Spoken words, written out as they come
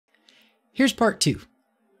Here's part 2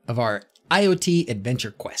 of our IoT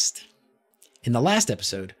adventure quest. In the last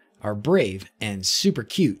episode, our brave and super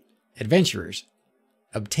cute adventurers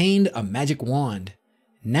obtained a magic wand.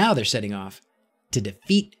 Now they're setting off to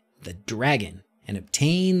defeat the dragon and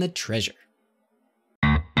obtain the treasure.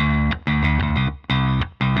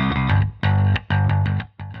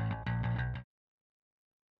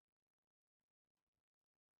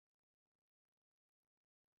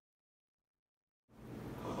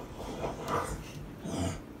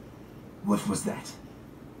 What was that?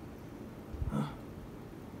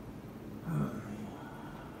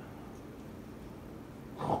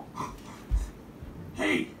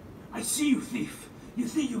 Hey, I see you, thief. You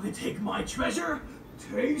think you can take my treasure?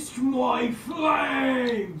 Taste my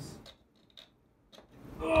flames!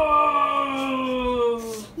 Oh!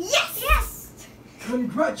 Yes! Yes!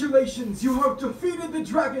 Congratulations, you have defeated the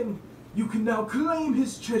dragon. You can now claim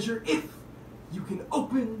his treasure if you can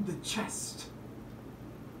open the chest.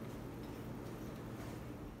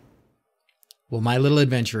 Well, my little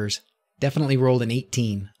adventurers definitely rolled an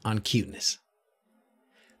 18 on cuteness.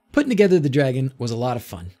 Putting together the dragon was a lot of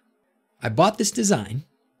fun. I bought this design,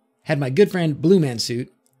 had my good friend Blue Man Suit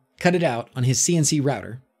cut it out on his CNC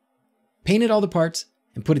router, painted all the parts,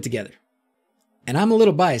 and put it together. And I'm a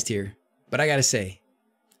little biased here, but I gotta say,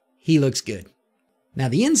 he looks good. Now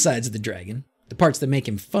the insides of the dragon, the parts that make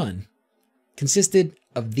him fun, consisted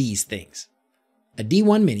of these things: a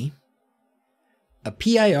D1mini, a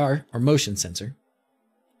PIR or motion sensor,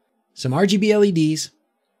 some RGB LEDs,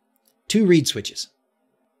 2 reed switches.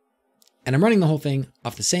 And I'm running the whole thing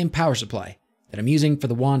off the same power supply that I'm using for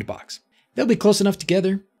the WandBox. They'll be close enough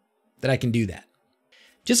together that I can do that.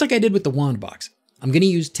 Just like I did with the WandBox, I'm going to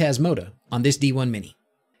use Tasmota on this D1mini.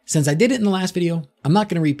 Since I did it in the last video, I'm not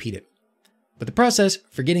going to repeat it. But the process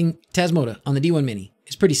for getting Tasmota on the D1mini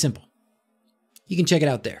is pretty simple. You can check it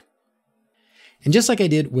out there. And just like I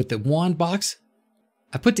did with the WandBox,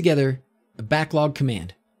 I put together a backlog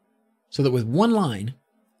command so that with one line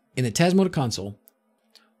in the Tasmota console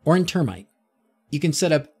or in Termite, you can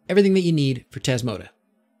set up everything that you need for Tasmota.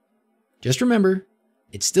 Just remember,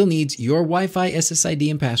 it still needs your Wi-Fi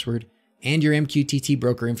SSID and password and your MQTT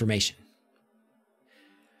broker information.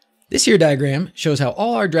 This here diagram shows how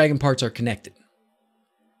all our dragon parts are connected.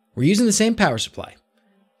 We're using the same power supply,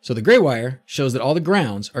 so the gray wire shows that all the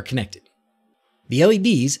grounds are connected. The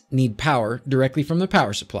LEDs need power directly from the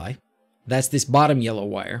power supply. That's this bottom yellow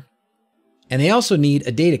wire. And they also need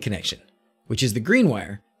a data connection, which is the green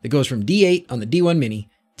wire that goes from D8 on the D1mini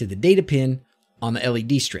to the data pin on the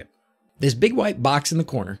LED strip. This big white box in the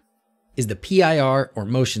corner is the PIR or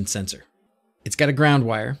motion sensor. It's got a ground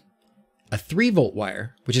wire, a 3-volt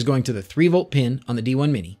wire, which is going to the 3-volt pin on the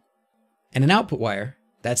D1mini, and an output wire,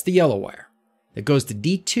 that's the yellow wire, that goes to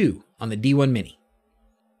D2 on the D1mini.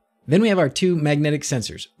 Then we have our 2 magnetic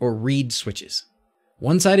sensors, or reed switches.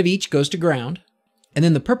 One side of each goes to ground, and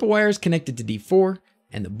then the purple wire is connected to D4,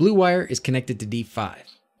 and the blue wire is connected to D5.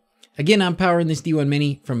 Again, I'm powering this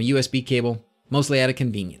D1mini from a USB cable, mostly out of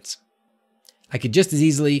convenience. I could just as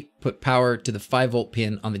easily put power to the 5-volt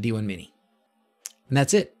pin on the D1mini. And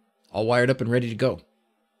that's it, all wired up and ready to go.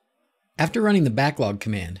 After running the backlog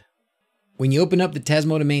command, when you open up the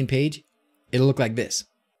Tasmota main page, it'll look like this.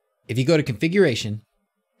 If you go to Configuration,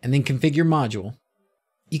 and then Configure Module,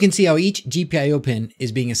 you can see how each GPIO pin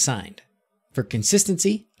is being assigned. For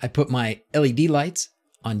consistency, I put my LED lights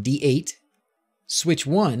on D8, switch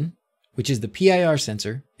 1, which is the PIR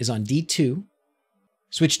sensor, is on D2,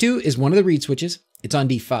 switch 2 is one of the reed switches, it's on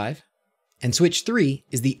D5, and switch 3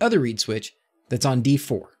 is the other reed switch that's on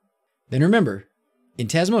D4. Then remember, in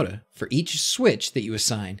Tasmota, for each switch that you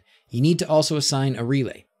assign, you need to also assign a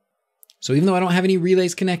relay. So even though I don't have any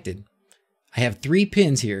relays connected, I have 3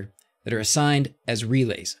 pins here that are assigned as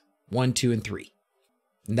relays, 1, 2, and 3.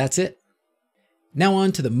 And that's it. Now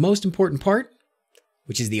on to the most important part,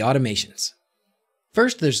 which is the automations.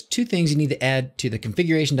 First, there's 2 things you need to add to the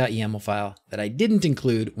Configuration.YAML file that I didn't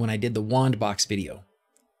include when I did the WandBox video.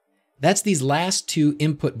 That's these last 2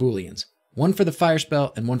 input booleans, one for the fire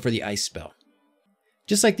spell and one for the ice spell.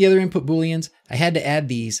 Just like the other input booleans, I had to add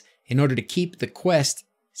these in order to keep the quest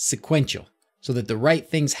sequential so that the right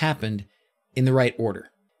things happened in the right order.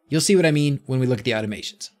 You'll see what I mean when we look at the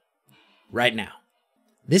automations. Right now.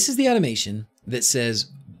 This is the automation that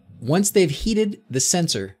says once they've heated the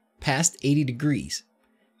sensor past 80 degrees,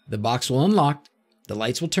 the box will unlock, the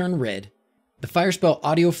lights will turn red, the fire spell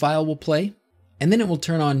audio file will play, and then it will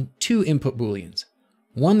turn on 2 input booleans.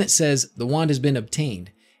 One that says the wand has been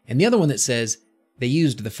obtained, and the other one that says they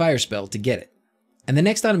used the fire spell to get it. And the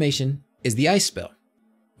next automation is the ice spell,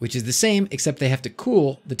 which is the same except they have to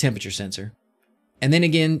cool the temperature sensor, And then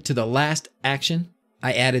again to the last action,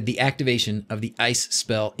 I added the activation of the ice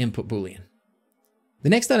spell input boolean. The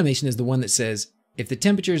next automation is the one that says, if the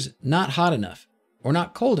temperature's not hot enough or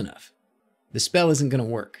not cold enough, the spell isn't going to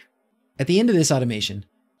work. At the end of this automation,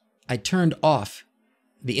 I turned off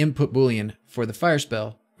the input boolean for the fire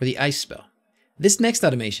spell or the ice spell. This next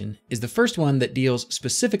automation is the first one that deals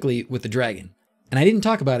specifically with the dragon, and I didn't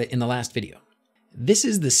talk about it in the last video. This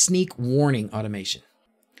is the sneak warning automation.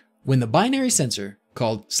 When the binary sensor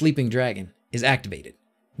called Sleeping Dragon is activated,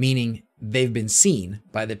 meaning they've been seen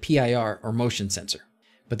by the PIR or motion sensor.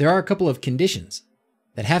 But there are a couple of conditions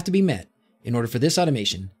that have to be met in order for this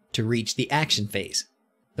automation to reach the action phase.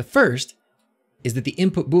 The first is that the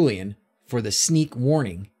input boolean for the sneak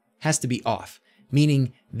warning has to be off,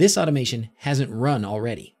 meaning this automation hasn't run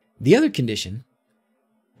already. The other condition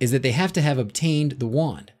is that they have to have obtained the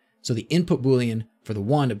wand, so the input boolean for the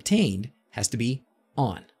wand obtained has to be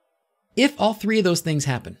on. If all three of those things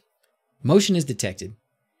happen, motion is detected,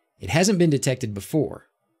 it hasn't been detected before,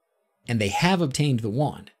 and they have obtained the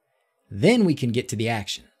wand, then we can get to the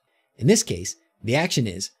action. In this case, the action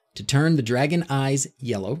is to turn the dragon eyes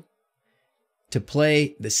yellow, to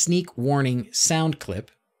play the sneak warning sound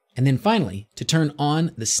clip, and then finally to turn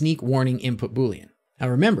on the sneak warning input boolean. Now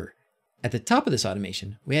remember, at the top of this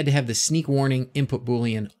automation, we had to have the sneak warning input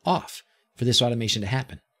boolean off for this automation to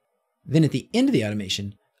happen. Then at the end of the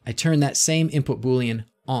automation, I turn that same input boolean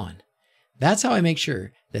on. That's how I make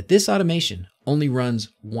sure that this automation only runs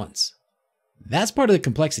once. That's part of the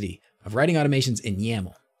complexity of writing automations in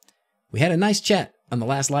YAML. We had a nice chat on the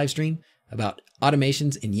last live stream about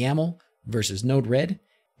automations in YAML versus Node-RED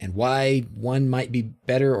and why one might be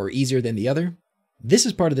better or easier than the other. This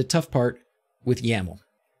is part of the tough part with YAML.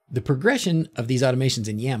 The progression of these automations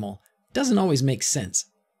in YAML doesn't always make sense.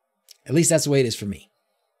 At least that's the way it is for me.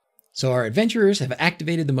 So our adventurers have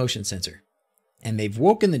activated the motion sensor, and they've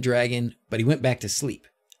woken the dragon, but he went back to sleep.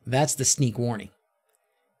 That's the sneak warning.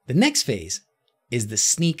 The next phase is the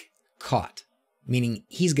sneak caught, meaning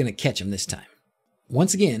he's going to catch him this time.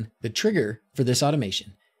 Once again, the trigger for this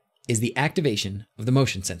automation is the activation of the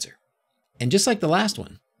motion sensor. And just like the last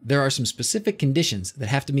one, there are some specific conditions that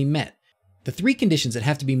have to be met. The three conditions that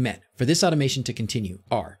have to be met for this automation to continue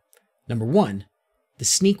are, number one, the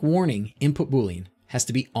sneak warning input boolean has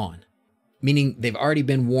to be on, meaning they've already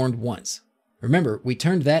been warned once. Remember, we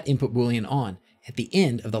turned that input boolean on at the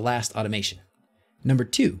end of the last automation. Number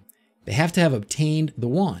two, they have to have obtained the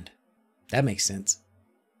wand. That makes sense.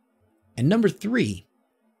 And number three,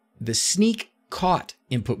 the sneak caught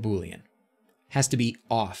input boolean has to be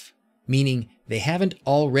off, meaning they haven't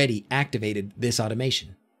already activated this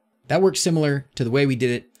automation. That works similar to the way we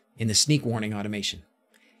did it in the sneak warning automation.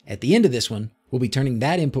 At the end of this one, we'll be turning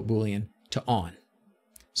that input boolean to on,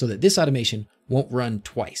 so that this automation won't run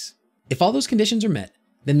twice. If all those conditions are met,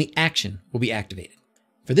 then the action will be activated.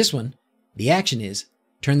 For this one, the action is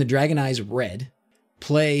turn the dragon eyes red,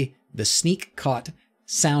 play the sneak caught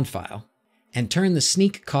sound file, and turn the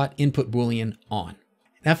sneak caught input boolean on.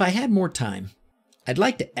 Now, if I had more time, I'd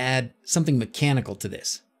like to add something mechanical to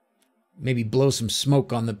this. Maybe blow some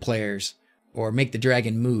smoke on the players, or make the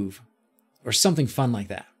dragon move, or something fun like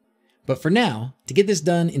that. But for now, to get this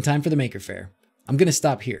done in time for the Maker Faire, I'm going to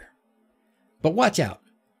stop here. But watch out,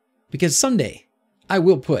 because someday I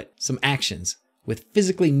will put some actions with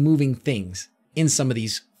physically moving things in some of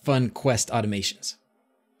these fun quest automations.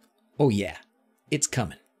 Oh yeah, it's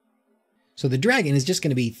coming. So the dragon is just going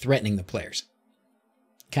to be threatening the players,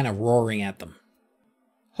 kind of roaring at them.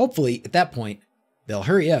 Hopefully, at that point, they'll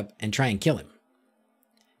hurry up and try and kill him.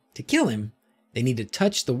 To kill him, they need to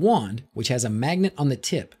touch the wand, which has a magnet on the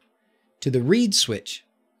tip, to the read switch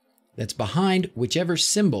that's behind whichever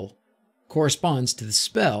symbol corresponds to the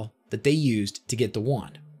spell that they used to get the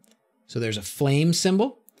wand. So there's a flame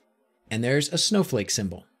symbol, and there's a snowflake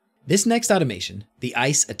symbol. This next automation, the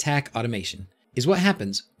ice attack automation, is what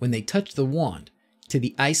happens when they touch the wand to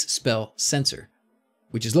the ice spell sensor,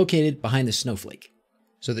 which is located behind the snowflake.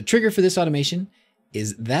 So the trigger for this automation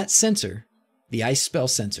is that sensor, the ice spell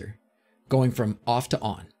sensor, going from off to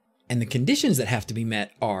on. And the conditions that have to be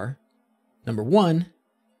met are, number one,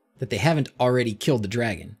 that they haven't already killed the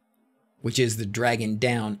dragon, which is the dragon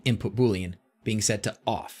down input boolean being set to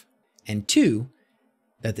off. And two,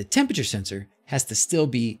 that the temperature sensor has to still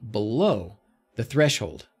be below the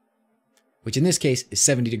threshold, which in this case is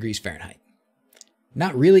 70 degrees Fahrenheit.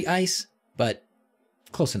 Not really ice, but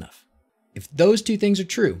close enough. If those two things are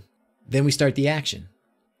true, then we start the action.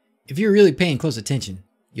 If you're really paying close attention,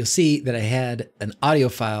 you'll see that I had an audio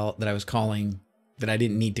file that I was calling that I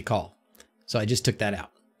didn't need to call. So I just took that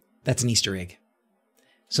out. That's an Easter egg.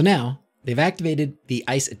 So now they've activated the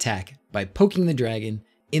ice attack by poking the dragon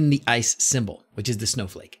in the ice symbol, which is the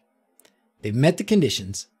snowflake. They've met the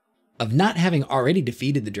conditions of not having already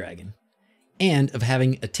defeated the dragon and of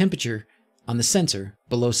having a temperature on the sensor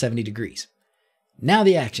below 70 degrees. Now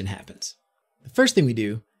the action happens. The first thing we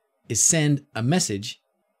do is send a message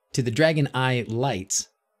to the dragon eye lights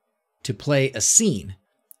to play a scene,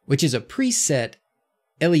 which is a preset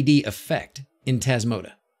LED effect in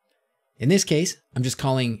Tasmota. In this case, I'm just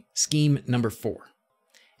calling scheme number 4.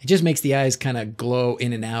 It just makes the eyes kind of glow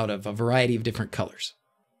in and out of a variety of different colors.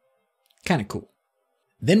 Kind of cool.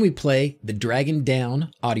 Then we play the dragon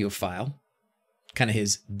down audio file, kind of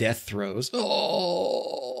his death throes.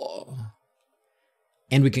 Oh!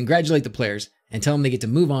 And we congratulate the players and tell them they get to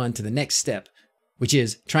move on to the next step, which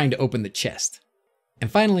is trying to open the chest.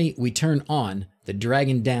 And finally, we turn on the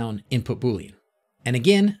dragon down input boolean. And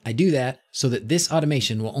again, I do that so that this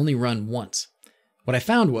automation will only run once. What I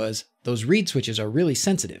found was those reed switches are really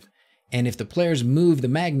sensitive, and if the players move the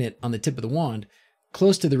magnet on the tip of the wand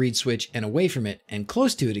close to the reed switch and away from it and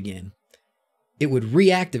close to it again, it would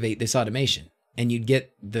reactivate this automation, and you'd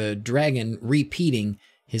get the dragon repeating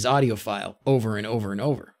his audio file over and over and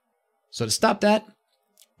over. So to stop that,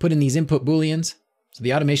 put in these input booleans so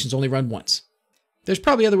the automations only run once. There's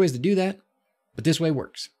probably other ways to do that, but this way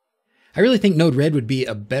works. I really think Node-RED would be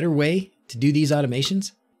a better way to do these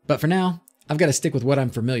automations, but for now, I've got to stick with what I'm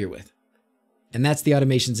familiar with, and that's the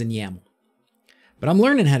automations in YAML. But I'm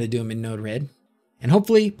learning how to do them in Node-RED, and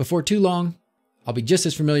hopefully, before too long, I'll be just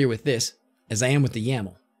as familiar with this as I am with the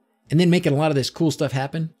YAML, and then making a lot of this cool stuff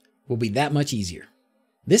happen will be that much easier.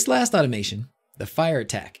 This last automation, the fire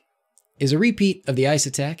attack, is a repeat of the ice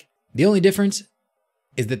attack. The only difference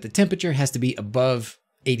is that the temperature has to be above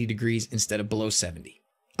 80 degrees instead of below 70.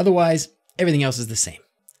 Otherwise, everything else is the same.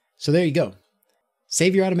 So there you go.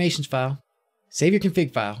 Save your automations file, save your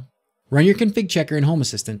config file, run your config checker in Home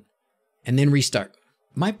Assistant, and then restart.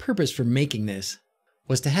 My purpose for making this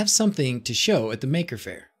was to have something to show at the Maker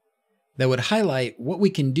Faire that would highlight what we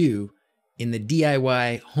can do in the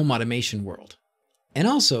DIY home automation world, and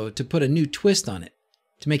also to put a new twist on it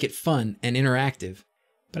to make it fun and interactive.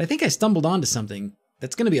 But I think I stumbled onto something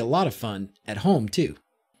that's going to be a lot of fun at home too.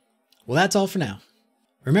 Well, that's all for now.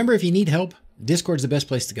 Remember, if you need help, Discord's the best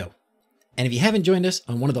place to go. And if you haven't joined us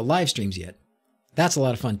on one of the live streams yet, that's a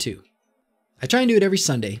lot of fun too. I try and do it every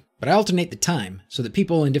Sunday, but I alternate the time so that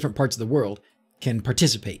people in different parts of the world can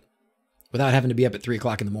participate without having to be up at 3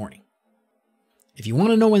 o'clock in the morning. If you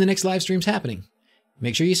want to know when the next live stream's happening,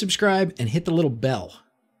 make sure you subscribe and hit the little bell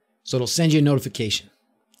so it'll send you a notification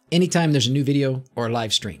anytime there's a new video or a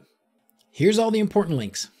live stream. Here's all the important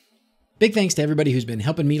links. Big thanks to everybody who's been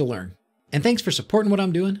helping me to learn. And thanks for supporting what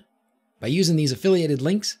I'm doing by using these affiliated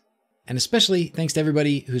links. And especially thanks to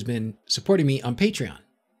everybody who's been supporting me on Patreon.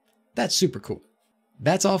 That's super cool.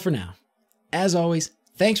 That's all for now. As always,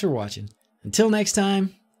 thanks for watching. Until next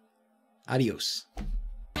time, adios.